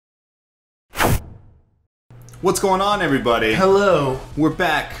What's going on, everybody? Hello. We're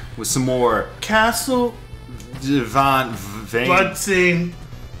back with some more Castlevania.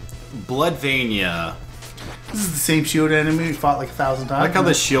 Bloodvania. This is the same shield enemy we fought like 1,000 times. I like how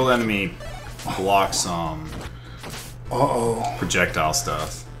the shield enemy blocks projectile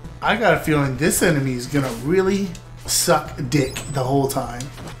stuff. I got a feeling this enemy is gonna really suck dick the whole time.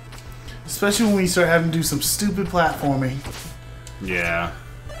 Especially when you start having to do some stupid platforming. Yeah.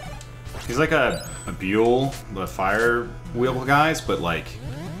 He's like a Buell, the fire wheel guys, but like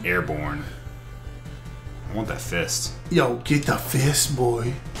airborne. I want that fist. Yo, get the fist,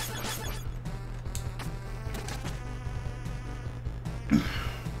 boy.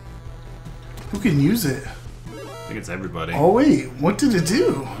 Who can use it? I think it's everybody. Oh wait, what did it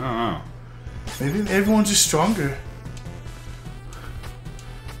do? I don't know. Maybe everyone's just stronger.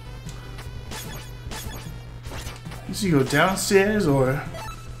 So you go downstairs or...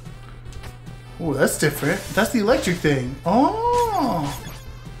 Oh, that's different. That's the electric thing. Oh!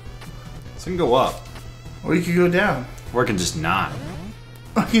 So you can go up. Or you can go down. Or I can just not.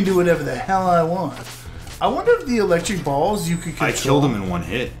 I can do whatever the hell I want. I wonder if the electric balls you could control... I killed him in one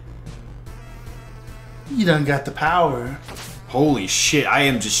hit. You done got the power. Holy shit, I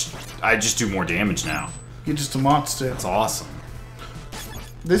just do more damage now. You're just a monster. That's awesome.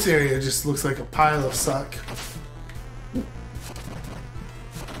 This area just looks like a pile of suck.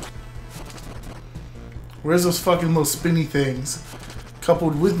 Where's those fucking little spinny things?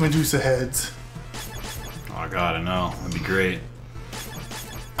 Coupled with Medusa heads. Oh god, I know. That'd be great.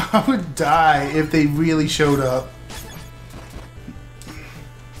 I would die if they really showed up.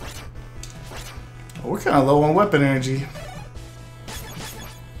 Oh, we're kind of low on weapon energy.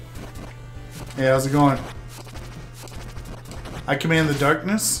 Hey, how's it going? I command the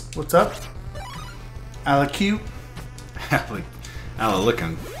darkness. What's up? Alec cute. Alec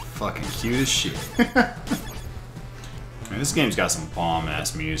looking fucking cute as shit. Man, this game's got some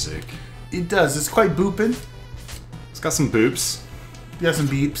bomb-ass music. It does. It's quite booping. It's got some boops. You got some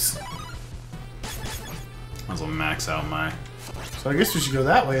beeps. Might as well max out my... So I guess we should go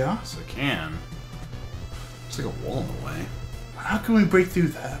that way, huh? So I can. It's like a wall in the way. How can we break through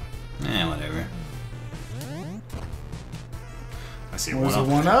that? Eh, whatever. I see Was one up.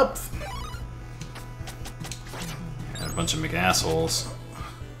 one up? Yeah, a bunch of McAssholes.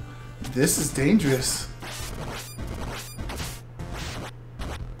 This is dangerous.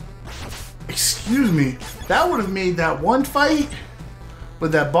 Excuse me. That would have made that one fight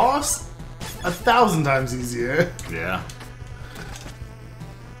with that boss 1,000 times easier. Yeah.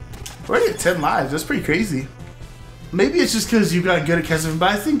 We're already at 10 lives. That's pretty crazy. Maybe it's just because you got good at Castlevania,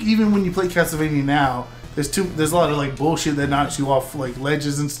 but I think even when you play Castlevania now, there's a lot of like bullshit that knocks you off like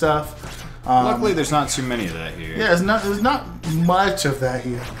ledges and stuff. Luckily, there's not too many of that here. Yeah, there's not much of that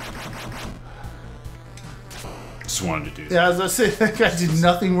here. Just wanted to do that. Yeah, as I said, that guy did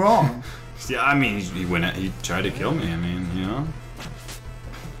nothing wrong. Yeah, I mean, he tried to kill me. I mean, you know.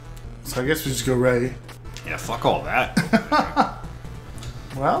 So I guess we just go right. Yeah, fuck all that.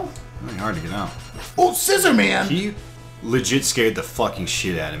 Well, Really hard to get out. oh, Scissor Man! He legit scared the fucking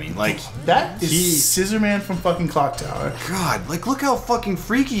shit out of me. Like, That is Scissor Man from fucking Clock Tower. God, like, look how fucking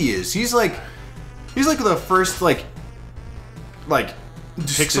freaky he is. He's like the first like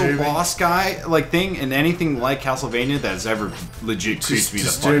Disturbing. pixel boss guy like thing in anything like Castlevania that's ever legit creeps me the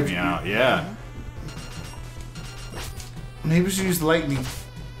fuck me out. Yeah. Maybe we should use lightning.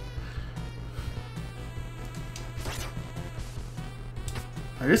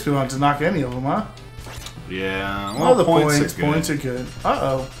 I guess we don't have to knock any of them, huh? Yeah. Well, the points points are good.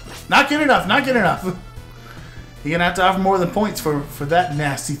 Uh-oh. Not good enough, not good enough. You're gonna have to offer more than points for that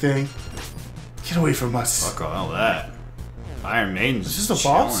nasty thing. Get away from us. Fuck all that. Iron Maiden's Is this a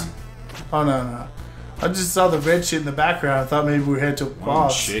boss? Oh, no. I just saw the red shit in the background. I thought maybe we were headed to a One's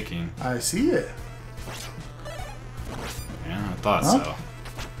boss. shaking. I see it. Yeah, I thought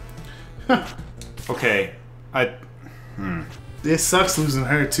so. Okay. It sucks losing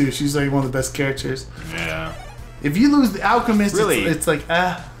her, too. She's like one of the best characters. Yeah. If you lose the Alchemist, Really? it's like,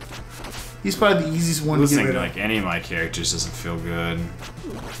 he's probably the easiest one to get Losing rid of. like any of my characters doesn't feel good.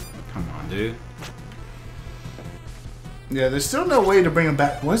 Come on, dude. Yeah, there's still no way to bring him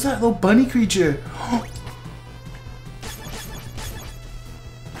back. What's that little bunny creature?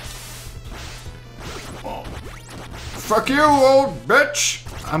 Fuck you, old bitch!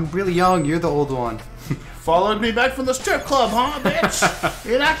 I'm really young, you're the old one. Followed me back from the strip club, huh, bitch?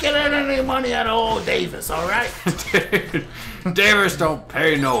 You're not getting any money out of old Davis, alright? Dude, Davis don't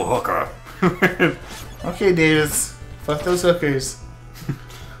pay no hooker. Okay, Davis. Fuck those hookers.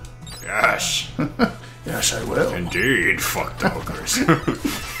 Gosh. Yes, I will. Indeed, fuck the hookers.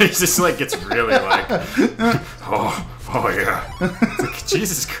 He just like gets really like, oh yeah. It's like,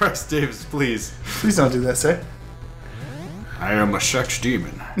 Jesus Christ, Davis, please. Please don't do that, sir. I am a sex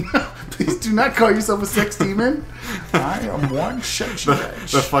demon. Please do not call yourself a sex demon. I am one sexy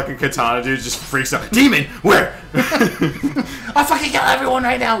bitch. The fucking katana dude just freaks out. Demon, where? I'll fucking kill everyone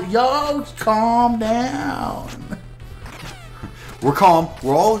right now. Yo, calm down. We're calm.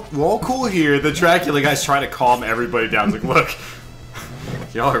 We're all cool here. The Dracula guy's trying to calm everybody down. He's like, look,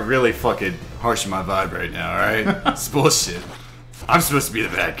 y'all are really fucking harshing my vibe right now, alright? It's bullshit. I'm supposed to be the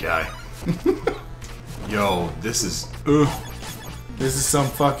bad guy. Yo, this is... This is some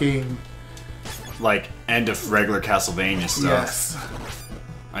fucking... like, end of regular Castlevania stuff. Yes.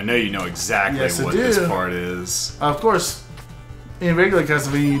 I know you know exactly what this part is. Of course, in regular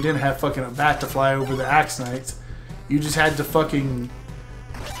Castlevania, you didn't have fucking a bat to fly over the Axe Knights. You just had to fucking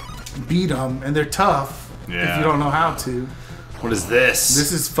beat them, and they're tough if you don't know how to. What is this?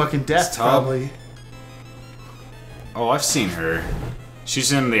 This is fucking death, probably. Oh, I've seen her.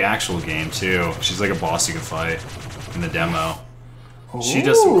 She's in the actual game, too. She's like a boss you can fight in the demo. Ooh. She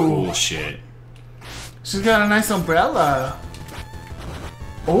does some cool shit. She's got a nice umbrella.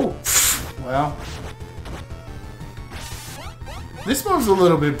 Oh, well. This move's a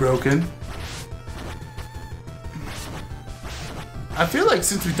little bit broken. I feel like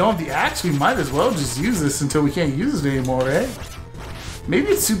since we don't have the axe, we might as well just use this until we can't use it anymore, right? Maybe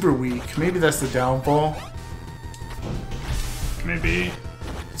it's super weak. Maybe that's the downfall. Maybe.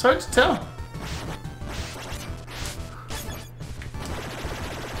 It's hard to tell.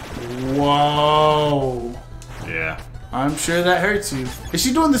 Whoa. Yeah. I'm sure that hurts you. Is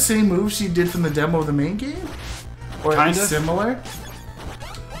she doing the same move she did from the demo of the main game? Or at least similar?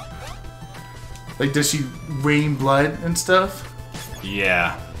 Like, does she rain blood and stuff?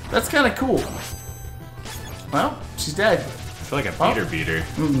 Yeah. That's kind of cool. Well, she's dead. I feel like a beat her.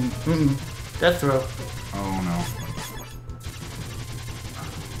 Death throw. Oh no.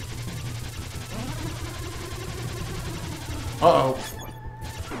 Uh-oh.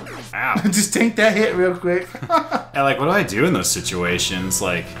 Ow. Just tank that hit real quick. And like, what do I do in those situations?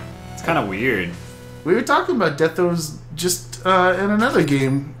 Like, it's kind of weird. We were talking about death throws just in another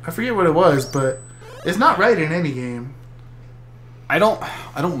game. I forget what it was, but it's not right in any game. I don't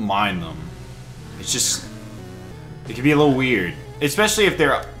mind them. It's just, it can be a little weird, especially if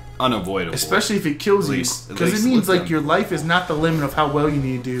they're unavoidable. Especially if it kills you, because it means like your life is not the limit of how well you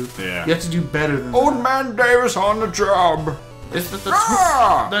need to do. Yeah. You have to do better than Old that. Man Davis on the job. Is it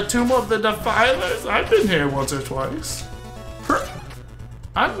the Tomb of the Defilers? I've been here once or twice.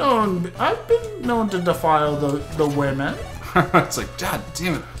 I've been known to defile the women. It's like, God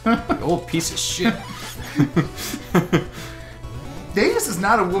damn it, you old piece of shit. Davis is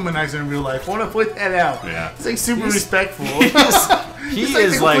not a womanizer in real life. I want to point that out. Yeah. He's like super respectful. He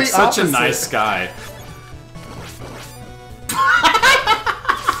is like such a nice guy.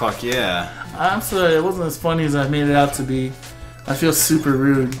 Fuck yeah. I'm sorry, it wasn't as funny as I made it out to be. I feel super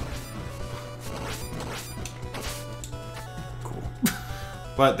rude. Cool.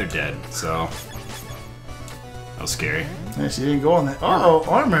 But they're dead, so that was scary. Yeah, she didn't go on that. Uh-oh,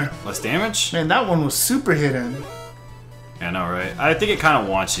 armor. Less damage? Man, that one was super hidden. Yeah, I know, right? I think it kind of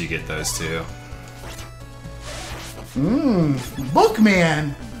wants you to get those too.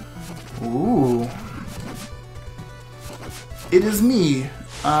 Bookman. Ooh. It is me.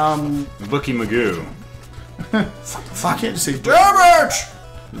 Bookie Magoo. Fuck, I can't just say damage!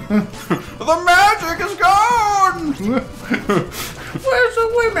 The magic is gone! Where's the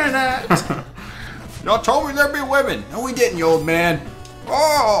women at? Y'all told me there'd be women. No, we didn't, you old man.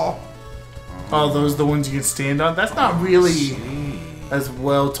 Oh! Oh, those are the ones you can stand on? That's not really as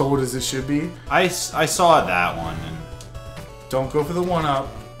well told as it should be. I saw that one. And... Don't go for the one-up.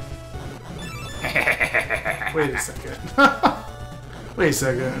 Wait a second. Wait a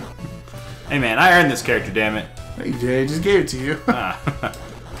second. Hey man, I earned this character, damn it. No, you did. I just gave it to you.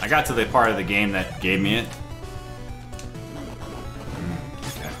 I got to the part of the game that gave me it.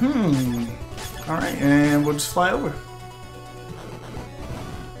 Okay. Alright, and we'll just fly over.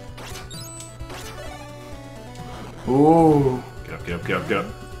 Ooh. Get up, get up, get up, get up.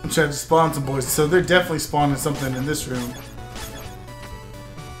 I'm trying to spawn some boys, so they're definitely spawning something in this room.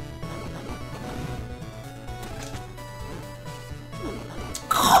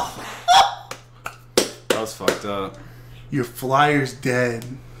 That was fucked up. Your flyer's dead.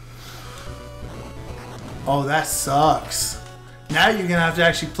 Oh, that sucks. Now you're gonna have to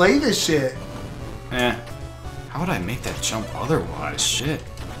actually play this shit. How would I make that jump otherwise? Shit.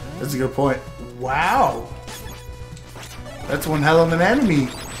 That's a good point. Wow. That's one hell of an enemy.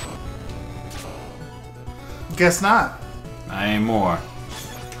 Guess not. Not anymore.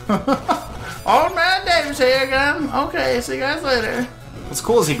 Old man Dave's here again. Okay, see you guys later. What's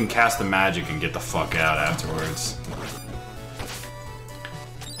cool is he can cast the magic and get the fuck out afterwards.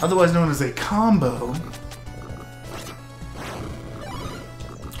 Otherwise known as a combo.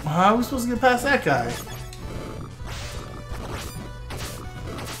 How are we supposed to get past that guy?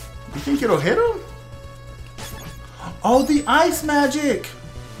 You think it'll hit him? Oh, the ice magic!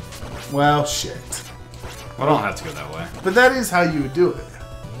 Well, shit. Well, I don't have to go that way. But that is how you would do it.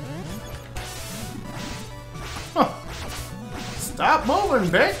 Huh. Stop moving,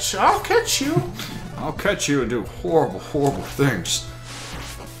 bitch! I'll catch you! I'll catch you and do horrible, horrible things.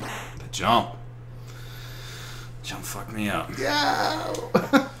 The jump. Jump fucked me up. Yeah!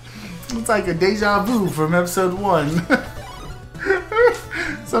 It's like a deja vu from episode 1.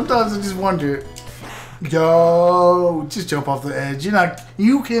 Sometimes I just wonder, yo, just jump off the edge.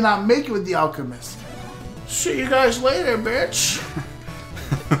 You cannot make it with the Alchemist. See you guys later, bitch.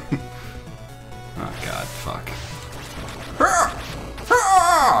 Oh god, fuck.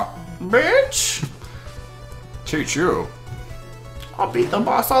 Bitch. Teach you. I'll beat the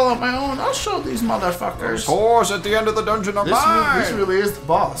boss all on my own. I'll show these motherfuckers. Horse at the end of the dungeon are mine. This really is the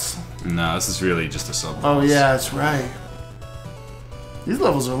boss. No, this is really just a sub. Oh yeah, that's right. These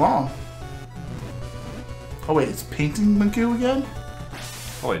levels are long. Oh wait, it's painting Magoo again?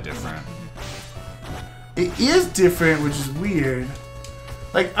 Probably different. It is different, which is weird.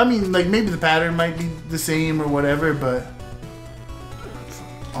 Like, I mean, like maybe the pattern might be the same or whatever, but...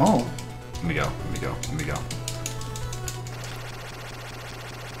 Oh. Let me go, let me go, let me go.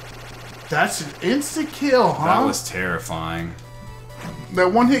 That's an instant kill, huh? That was terrifying.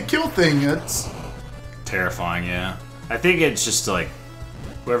 That one-hit kill thing, that's... Terrifying, yeah. I think it's just like,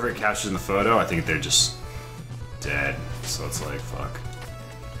 whoever it captures in the photo, I think they're just dead. So it's like, fuck.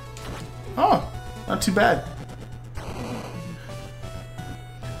 Oh, not too bad.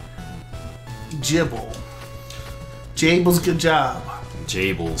 Jibble. Jable's good job.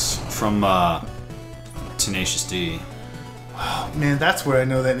 Jables from Tenacious D. Oh, man, that's where I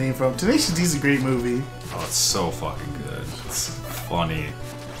know that name from. Tenacious D's a great movie. Oh, it's so fucking good. It's funny.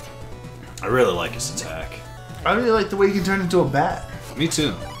 I really like his attack. I really like the way he can turn into a bat. Me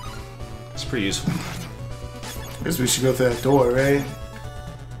too. It's pretty useful. I guess we should go through that door, right?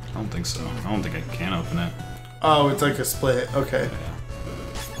 I don't think so. I don't think I can open it. Oh, it's like a split. Okay. Yeah.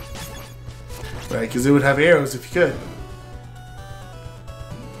 Right, because it would have arrows if you could.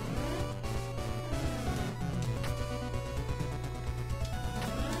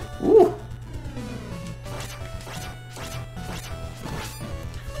 Ooh.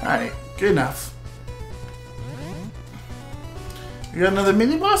 Alright, good enough. You got another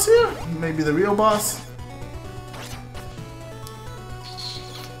mini boss here? Maybe the real boss?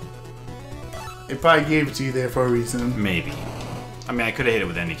 It probably gave it to you there for a reason. Maybe. I mean, I could have hit it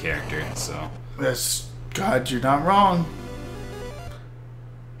with any character, so. That's... God, you're not wrong.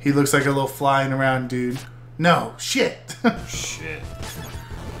 He looks like a little flying around dude. No, shit. Shit.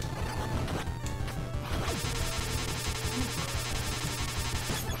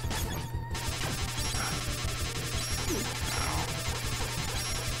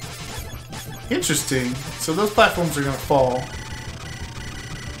 Interesting. So those platforms are gonna fall.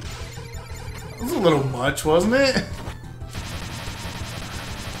 That was a little much, wasn't it?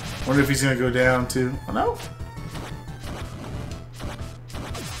 Wonder if he's gonna go down too. Oh no?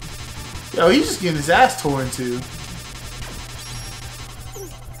 Yo, he's just getting his ass torn too.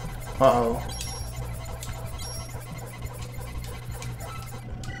 Uh-oh.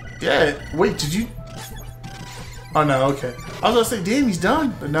 Yeah, wait, did you... Oh no, okay. I was gonna say, damn, he's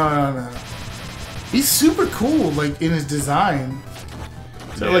done. But no. He's super cool, like, in his design.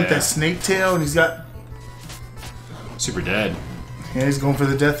 He's got, like, that snake tail, and he's got... Super dead. Yeah, he's going for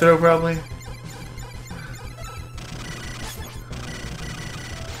the death throw, probably.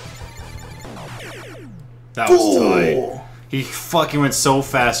 That was tight. He fucking went so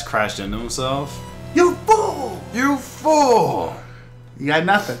fast, crashed into himself. You fool! You fool! You got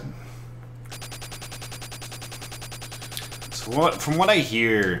nothing. So from what I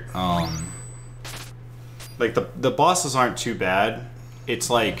hear, like the bosses aren't too bad. It's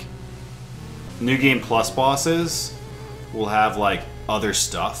like New Game Plus bosses will have like other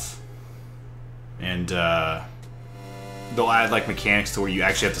stuff, and they'll add like mechanics to where you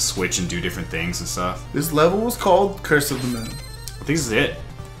actually have to switch and do different things and stuff. This level was called Curse of the Moon. I think this is it.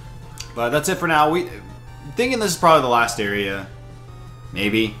 But that's it for now. Thinking this is probably the last area.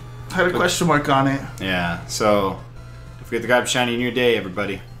 Maybe. Had a question mark on it. Yeah, so don't forget to grab shiny in your day,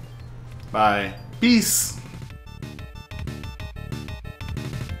 everybody. Bye. Peace.